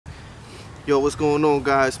Yo, what's going on,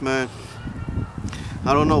 guys, man?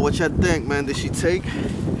 I don't know what y'all think, man. Did she take?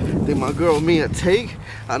 Did my girl Mia take?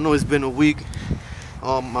 I know it's been a week.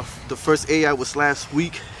 The first AI was last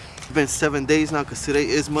week. It's been 7 days now because today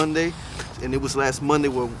is Monday, and it was last Monday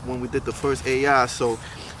when we did the first AI. So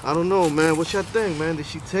I don't know, man. What y'all think, man? Did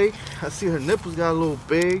she take? I see her nipples got a little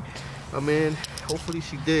big. I mean, hopefully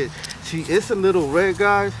she did. She is a little red,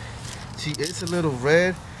 guys. She is a little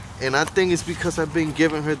red, and I think it's because I've been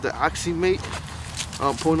giving her the Oxy Mate.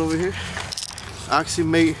 Point over here. Oxy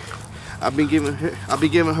Mate. I've been giving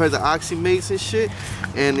her the Oxy Mates and shit,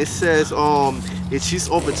 and it says if she's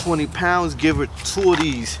over 20 pounds, give her 2 of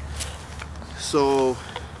these. So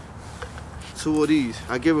 2 of these.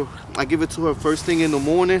 I give it to her first thing in the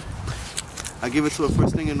morning.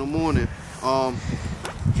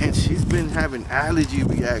 And she's been having allergy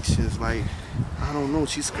reactions. Like, I don't know,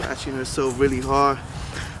 she's scratching herself really hard.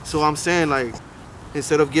 So I'm saying, like,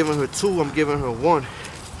 instead of giving her 2, I'm giving her 1.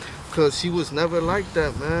 Cause she was never like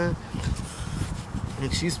that, man.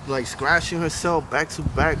 And she's like scratching herself back to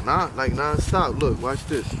back, not like non-stop. Look, watch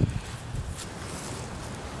this. She's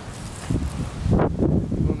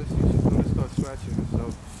gonna start scratching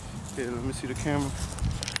herself. Here, let me see the camera.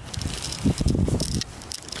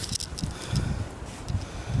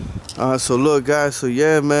 So look, guys, so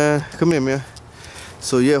yeah, man, come here, man.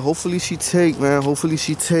 So yeah, hopefully she take, man. Hopefully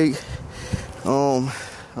she take.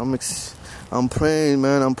 I'm praying,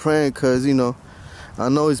 man. I'm praying, cause you know, I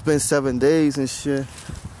know it's been 7 days and shit,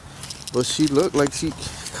 but she looked like she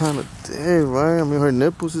kind of dead, right? I mean, her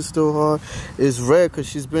nipples is still hard. It's red cause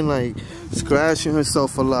she's been like scratching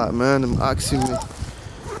herself a lot, man. Them Oxy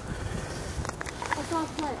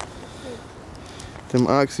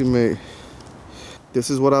Mate. This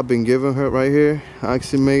is what I've been giving her right here,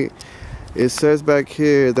 Oxy Mate. It says back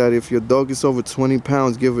here that if your dog is over 20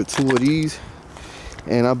 pounds, give her 2 of these.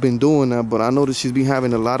 And I've been doing that, but I noticed she's been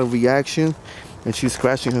having a lot of reaction and she's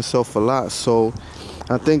scratching herself a lot. So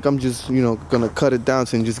I think I'm just, you know, gonna cut it down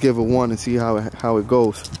and just give her 1 and see how it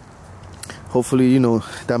goes. Hopefully, you know,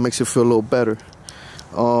 that makes you feel a little better.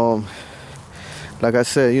 Like I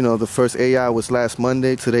said, you know, the first AI was last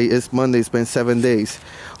Monday. Today is Monday. It's been 7 days.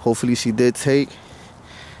 Hopefully she did take.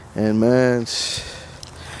 And man,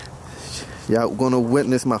 y'all gonna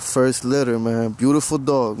witness my first litter, man. Beautiful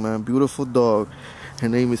dog, man. Beautiful dog. Her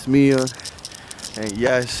name is Mia, and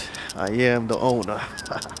yes, I am the owner.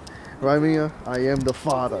 Right, Mia? I am the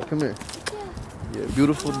father. Come here. Yeah,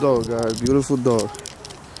 beautiful dog, guys. Beautiful dog.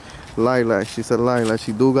 Lilac. She's a lilac.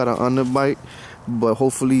 She do got an underbite, but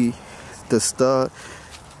hopefully the stud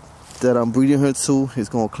that I'm breeding her to is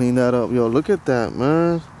gonna clean that up. Yo, look at that,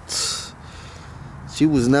 man. She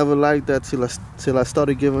was never like that till I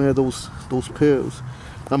started giving her those pills.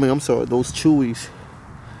 I mean, I'm sorry, those chewies.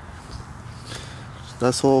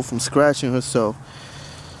 That's all from scratching herself.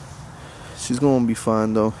 She's gonna be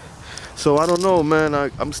fine though. So I don't know, man.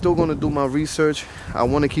 I'm still gonna do my research. I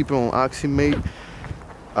want to keep her on Oxy Mate.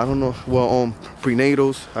 I don't know. Well, on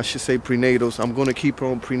prenatals. I should say prenatals. I'm gonna keep her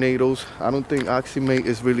on prenatals. I don't think Oxy Mate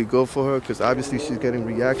is really good for her because obviously she's getting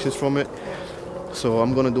reactions from it. So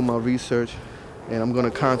I'm gonna do my research and I'm gonna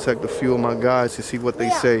contact a few of my guys to see what they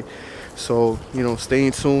say. So, you know, stay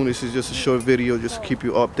tuned. This is just a short video just to keep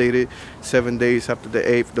you updated. 7 days after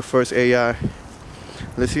the first AI.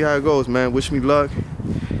 Let's see how it goes, man. Wish me luck,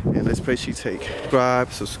 and let's pray she take.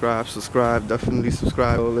 Subscribe. Definitely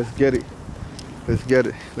subscribe. So let's get it.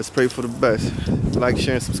 Let's pray for the best. Like,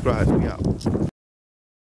 share, and subscribe. We out.